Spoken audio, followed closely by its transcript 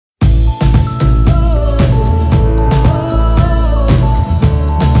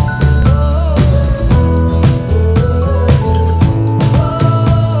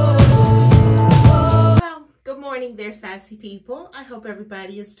Sassy People. I hope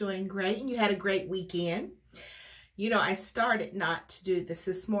everybody is doing great and you had a great weekend. You know, I started not to do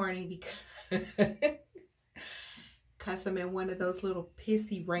this morning because I'm in one of those little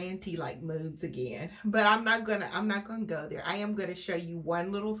pissy, ranty like moods again. But I'm not gonna go there. I am gonna show you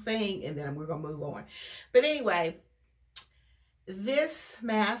one little thing and then we're gonna move on. But anyway, this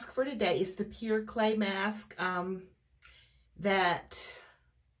mask for today is the Pure Clay mask that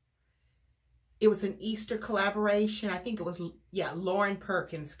it was an Easter collaboration. I think it was, yeah, Lauren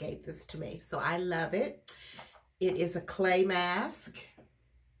Perkins gave this to me. So I love it. It is a clay mask.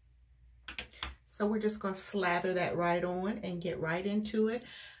 So we're just going to slather that right on and get right into it.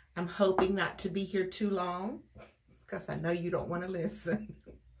 I'm hoping not to be here too long because I know you don't want to listen.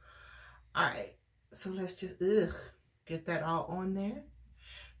 All right. So let's just get that all on there.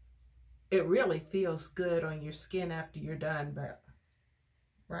 It really feels good on your skin after you're done, but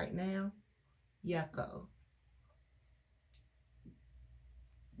right now, yucko.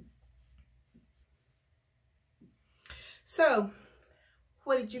 So,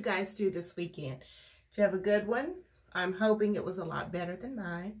 what did you guys do this weekend? Did you have a good one? I'm hoping it was a lot better than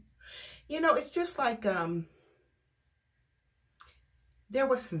mine. You know, it's just like, there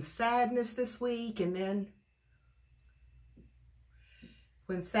was some sadness this week, and then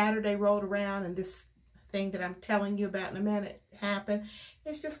when Saturday rolled around and this thing that I'm telling you about in a minute happened,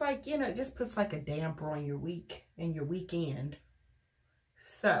 it's just like, you know, it just puts like a damper on your week and your weekend.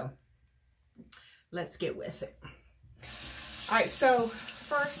 So let's get with it. All right, so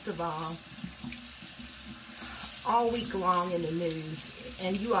first of all week long in the news,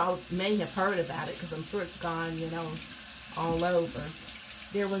 and you all may have heard about it because I'm sure it's gone, you know, all over.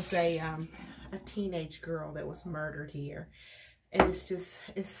 There was a teenage girl that was murdered here. And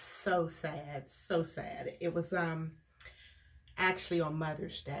it's so sad, so sad. It was actually on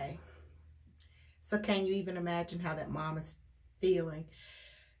Mother's Day. So can you even imagine how that mom is feeling?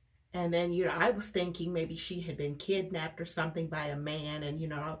 And then, you know, I was thinking maybe she had been kidnapped or something by a man. And, you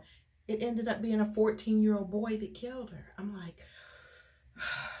know, it ended up being a 14-year-old boy that killed her. I'm like,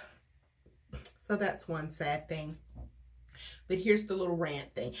 so that's one sad thing. But here's the little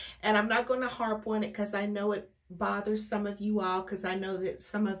rant thing. And I'm not going to harp on it because I know it bothers some of you all, because I know that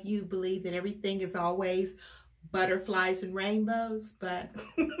some of you believe that everything is always butterflies and rainbows, but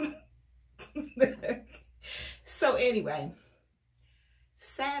so anyway,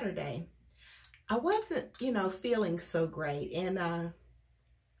 Saturday I wasn't, you know, feeling so great, and I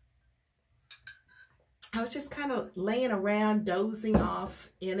was just kind of laying around dozing off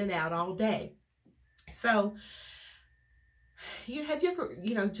in and out all day. So have you ever,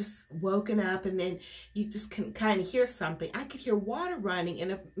 you know, just woken up and then you just can kind of hear something? I could hear water running,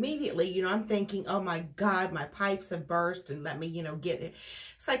 and immediately, you know, I'm thinking, oh my God, my pipes have burst, and let me, you know, get it.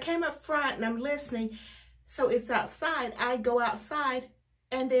 So I came up front and I'm listening. So it's outside. I go outside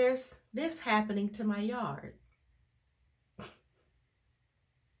and there's this happening to my yard.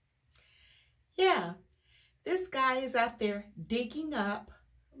 Yeah, this guy is out there digging up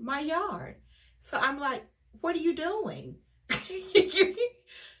my yard. So I'm like, what are you doing?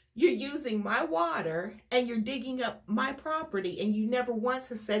 You're using my water and you're digging up my property, and you never once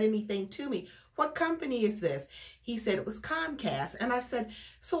have said anything to me. What company is this? He said it was Comcast. And I said,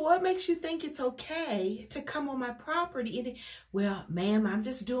 so what makes you think it's okay to come on my property? And well, ma'am, I'm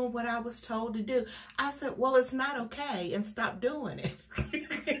just doing what I was told to do. I said, well, it's not okay, and stop doing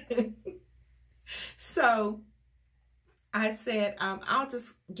it. So I said, I'll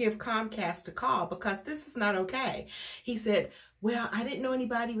just give Comcast a call because this is not okay. He said, well, I didn't know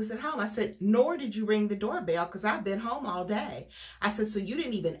anybody was at home. I said, nor did you ring the doorbell because I've been home all day. I said, so you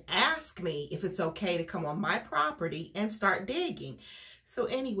didn't even ask me if it's okay to come on my property and start digging. So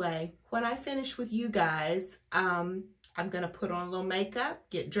anyway, when I finish with you guys, I'm going to put on a little makeup,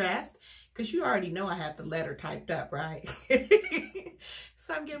 get dressed, because you already know I have the letter typed up, right?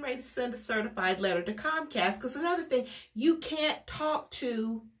 So I'm getting ready to send a certified letter to Comcast, because another thing, you can't talk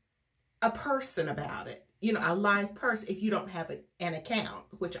to a person about it, you know, a live person, if you don't have an account,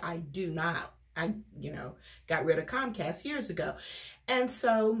 which I do not. I, you know, got rid of Comcast years ago. And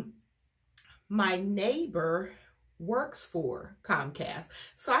so my neighbor works for Comcast.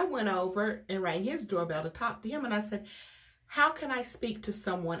 So I went over and rang his doorbell to talk to him. And I said, how can I speak to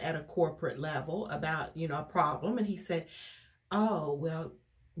someone at a corporate level about, you know, a problem? And he said, oh, well,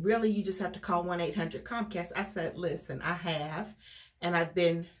 really, you just have to call 1-800-COMCAST. I said, listen, I have, and I've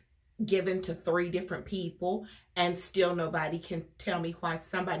been given to 3 different people, and still nobody can tell me why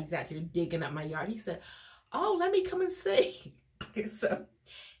somebody's out here digging up my yard. He said, oh, let me come and see. So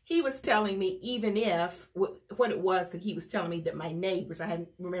he was telling me, even if, what it was that he was telling me, that my neighbors, I hadn't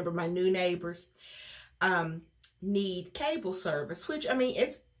remember my new neighbors, need cable service, which, I mean,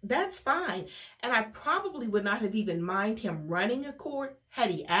 that's fine. And I probably would not have even mind him running a cord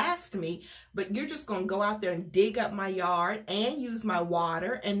had he asked me, but you're just going to go out there and dig up my yard and use my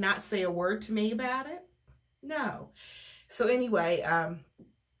water and not say a word to me about it? No. So anyway,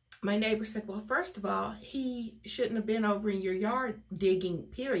 my neighbor said, well, first of all, he shouldn't have been over in your yard digging,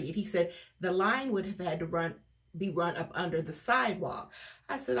 period. He said the line would have had to be run up under the sidewalk.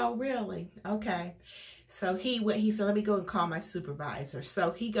 I said, oh, really? Okay. So he said, let me go and call my supervisor.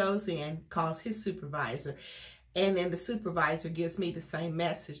 So he goes in, calls his supervisor, and then the supervisor gives me the same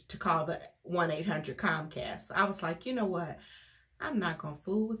message to call the 1-800-COMCAST. I was like, you know what? I'm not going to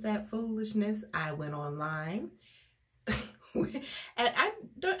fool with that foolishness. I went online. And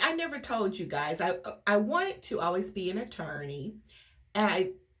I never told you guys, I wanted to always be an attorney, and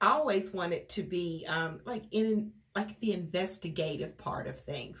I always wanted to be like the investigative part of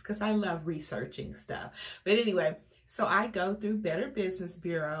things, because I love researching stuff. But anyway, so I go through Better Business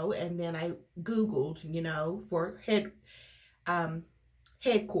Bureau, and then I Googled, you know, for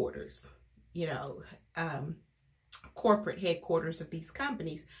headquarters, you know, corporate headquarters of these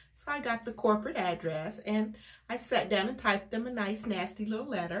companies. So I got the corporate address, and I sat down and typed them a nice nasty little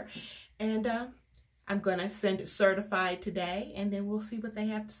letter, and I'm gonna send it certified today, and then we'll see what they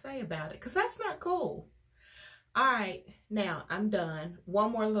have to say about it, because that's not cool. All right, now I'm done.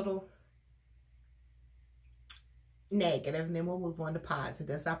 One more little negative, and then we'll move on to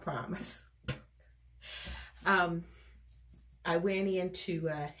positives, I promise. I went into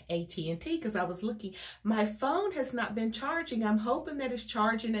AT&T because I was looking. My phone has not been charging. I'm hoping that it's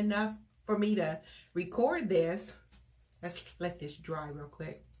charging enough for me to record this. Let's let this dry real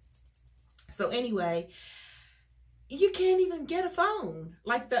quick. So anyway, you can't even get a phone.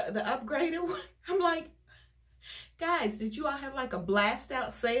 Like the upgraded one. I'm like, guys, did you all have like a blast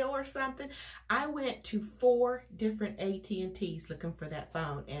out sale or something? I went to 4 different AT&Ts looking for that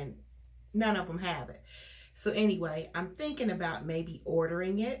phone, and none of them have it. So anyway, I'm thinking about maybe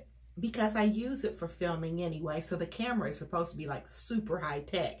ordering it, because I use it for filming anyway. So the camera is supposed to be like super high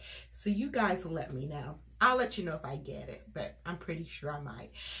tech. So you guys will let me know. I'll let you know if I get it, but I'm pretty sure I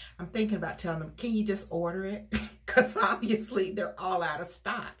might. I'm thinking about telling them, can you just order it? Because obviously they're all out of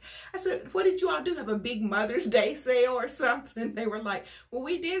stock. I said, what did you all do? Have a big Mother's Day sale or something? They were like, well,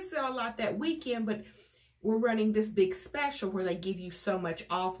 we did sell a lot that weekend, but we're running this big special where they give you so much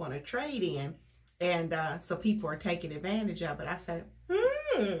off on a trade-in. And so people are taking advantage of it. I said,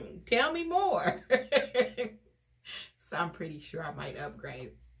 tell me more. So I'm pretty sure I might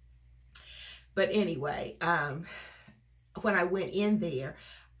upgrade. But anyway, when I went in there,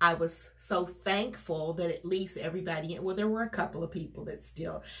 I was so thankful that at least everybody, well, there were a couple of people that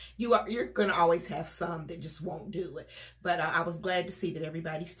still, you're going to always have some that just won't do it. But I was glad to see that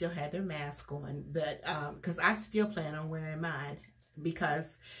everybody still had their mask on. But because I still plan on wearing mine,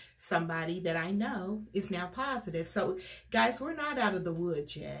 because somebody that I know is now positive. So guys, we're not out of the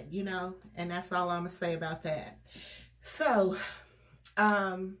woods yet, you know, and that's all I'm gonna say about that. So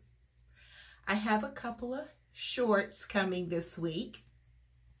I have a couple of shorts coming this week,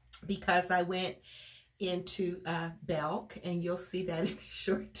 because I went into Belk, and you'll see that in a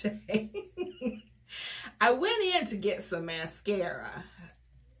short today. I went in to get some mascara,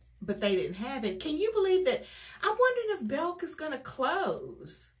 but they didn't have it. Can you believe that? I'm wondering if Belk is going to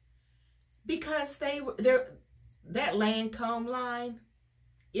close, because that Lancome line,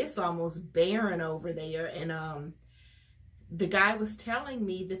 it's almost barren over there. And the guy was telling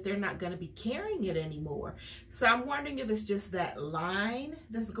me that they're not going to be carrying it anymore. So I'm wondering if it's just that line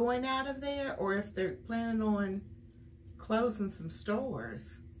that's going out of there, or if they're planning on closing some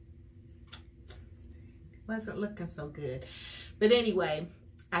stores. Wasn't looking so good. But anyway,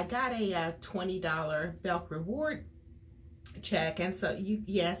 I got a $20 Belk reward check, and so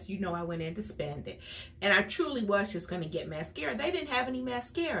yes, you know, I went in to spend it, and I truly was just going to get mascara. They didn't have any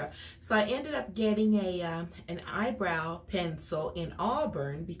mascara, so I ended up getting an eyebrow pencil in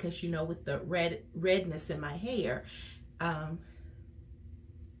Auburn, because, you know, with the redness in my hair, I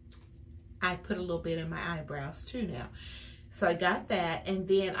put a little bit in my eyebrows too now. So I got that, and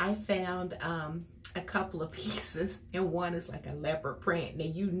then I found a couple of pieces, and one is like a leopard print. Now,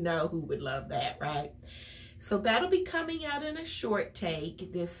 you know who would love that, right? So that'll be coming out in a short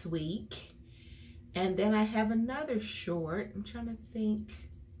take this week. And then I have another short. I'm trying to think.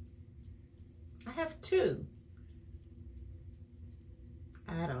 I have 2.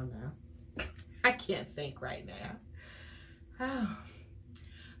 I don't know. I can't think right now.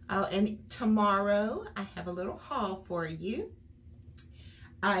 Oh, and tomorrow I have a little haul for you.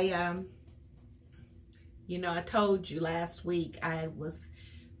 You know, I told you last week I was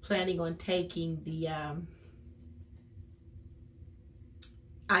planning on taking the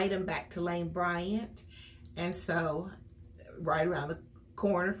item back to Lane Bryant. And so right around the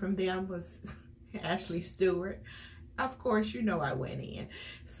corner from them was Ashley Stewart. Of course, you know I went in.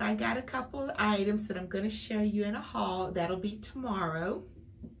 So I got a couple of items that I'm going to show you in a haul. That'll be tomorrow.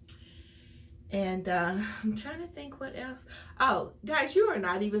 And I'm trying to think what else. Oh, guys, you are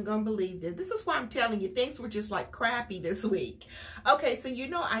not even going to believe this. This is why I'm telling you, things were just like crappy this week. Okay, so you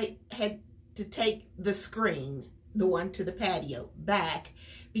know I had to take the screen, the one to the patio, back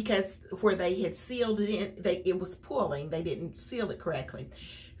because where they had sealed it in, it was pulling. They didn't seal it correctly.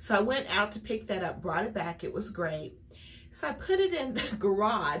 So I went out to pick that up, brought it back. It was great. So I put it in the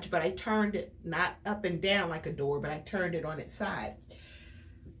garage, but I turned it not up and down like a door, but I turned it on its side.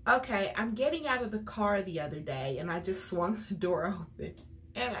 Okay, I'm getting out of the car the other day, and I just swung the door open,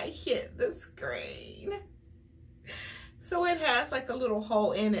 and I hit the screen. So it has like a little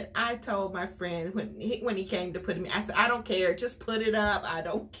hole in it. I told my friend when he came to put it in, I said, I don't care. Just put it up. I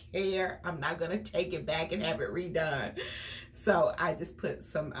don't care. I'm not going to take it back and have it redone. So I just put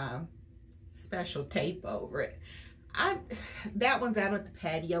some special tape over it. That one's out at the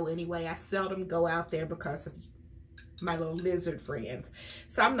patio anyway. I seldom go out there because of my little lizard friends.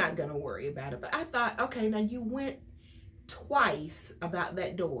 So I'm not going to worry about it. But I thought, okay, now you went twice about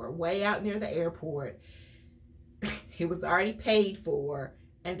that door, way out near the airport. It was already paid for,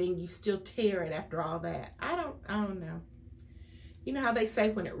 and then you still tear it after all that. I don't know. You know how they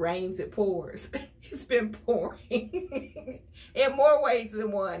say when it rains, it pours. It's been pouring in more ways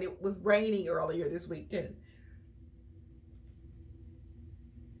than one. It was raining earlier this week too.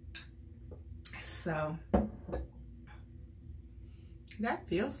 So that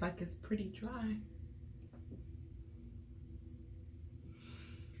feels like it's pretty dry.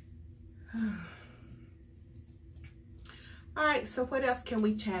 All right, so what else can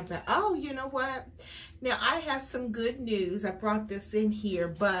we chat about? Oh, you know what? Now, I have some good news. I brought this in here,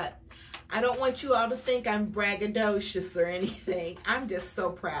 but I don't want you all to think I'm braggadocious or anything. I'm just so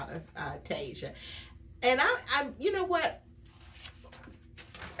proud of Tasia. And I'm you know what?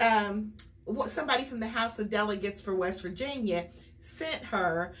 Somebody from the House of Delegates for West Virginia sent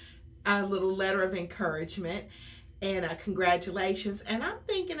her a little letter of encouragement and congratulations. And I'm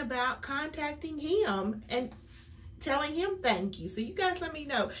thinking about contacting him and telling him thank you. So you guys let me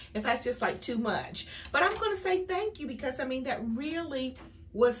know if that's just like too much. But I'm going to say thank you because, I mean, that really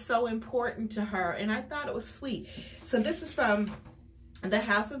was so important to her. And I thought it was sweet. So this is from the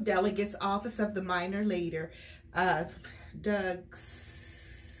House of Delegates, Office of the Minor Leader, Doug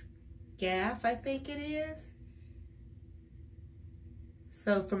Scaff, I think it is.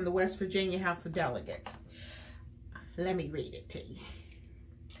 So from the West Virginia House of Delegates. Let me read it to you.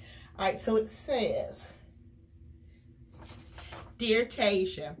 All right, so it says, Dear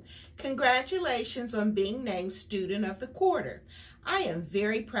Tasia, congratulations on being named Student of the Quarter. I am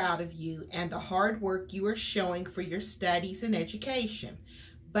very proud of you and the hard work you are showing for your studies and education.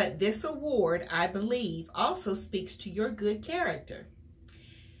 But this award, I believe, also speaks to your good character.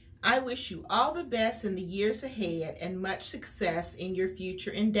 I wish you all the best in the years ahead and much success in your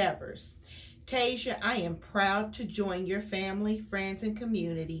future endeavors. Tasia, I am proud to join your family, friends, and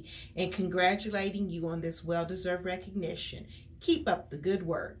community in congratulating you on this well-deserved recognition. Keep up the good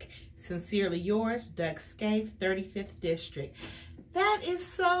work. Sincerely yours, Doug Scaff, 35th District. That is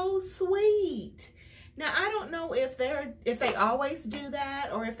so sweet. Now, I don't know if they always do that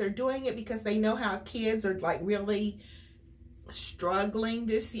or if they're doing it because they know how kids are like really struggling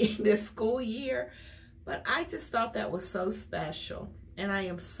this school year. But I just thought that was so special. And I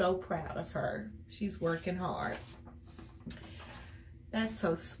am so proud of her. She's working hard. That's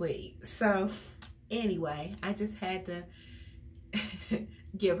so sweet. So, anyway, I just had to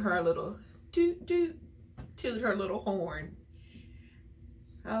give her a little toot her little horn.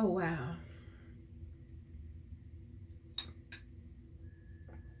 Oh, wow.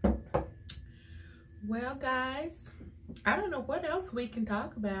 Well, guys, I don't know what else we can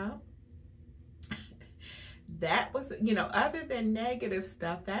talk about. That was, you know, other than negative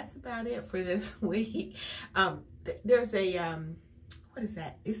stuff, that's about it for this week. There's a, what is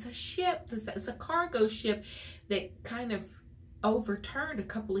that? It's a ship. It's a cargo ship that kind of overturned a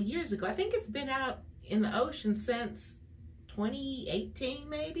couple of years ago. I think it's been out in the ocean since 2018,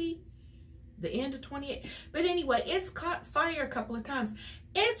 maybe the end of 2018. But anyway, it's caught fire a couple of times.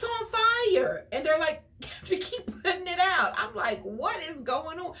 It's on fire, and they're like, to keep putting it out. I'm like, what is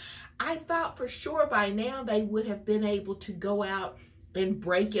going on? I thought for sure by now they would have been able to go out and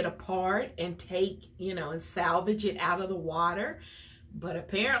break it apart and take, you know, and salvage it out of the water, but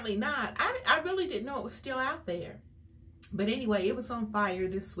apparently not. I really didn't know it was still out there. But anyway, it was on fire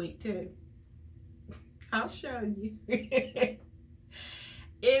this week too. I'll show you. It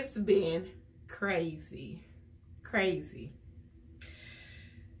been crazy, crazy.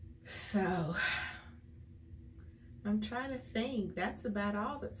 So I'm trying to think. That's about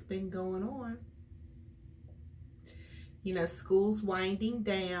all that's been going on. You know, school's winding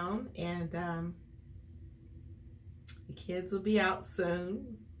down, and the kids will be out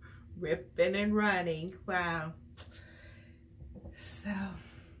soon, ripping and running. Wow. So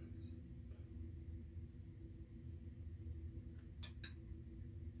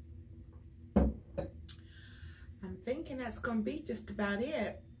I'm thinking that's going to be just about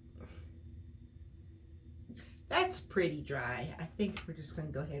it. That's pretty dry. I think we're just going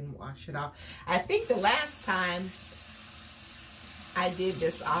to go ahead and wash it off. I think the last time I did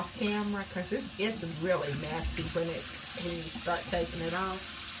this off camera, because this gets really messy when you start taking it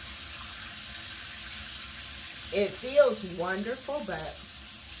off. It feels wonderful, but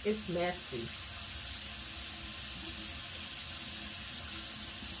it's messy.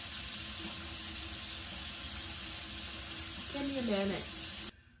 Give me a minute.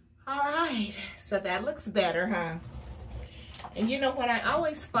 All right, so that looks better, huh? And you know what? I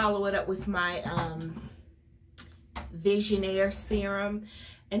always follow it up with my Visionaire serum.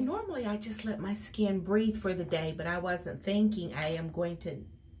 And normally I just let my skin breathe for the day, but I wasn't thinking I am going to.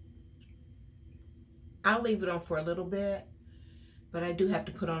 I'll leave it on for a little bit, but I do have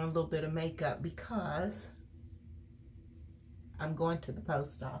to put on a little bit of makeup because I'm going to the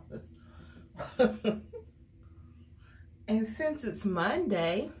post office. And since it's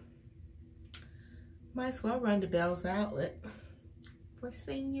Monday, might as well run to Bell's Outlet for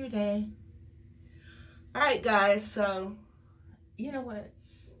Senior Day. All right, guys, so you know what?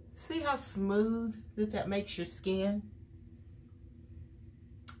 See how smooth that makes your skin?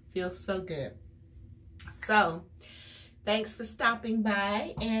 Feels so good. So, thanks for stopping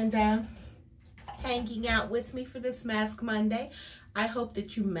by and hanging out with me for this Mask Monday. I hope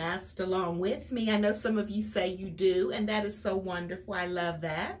that you masked along with me. I know some of you say you do, and that is so wonderful. I love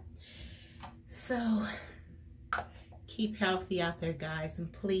that. So, keep healthy out there, guys,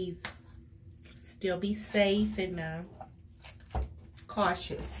 and please still be safe and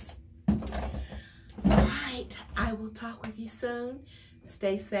cautious. All right, I will talk with you soon.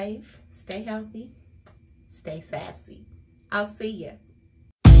 Stay safe, stay healthy, stay sassy. I'll see you.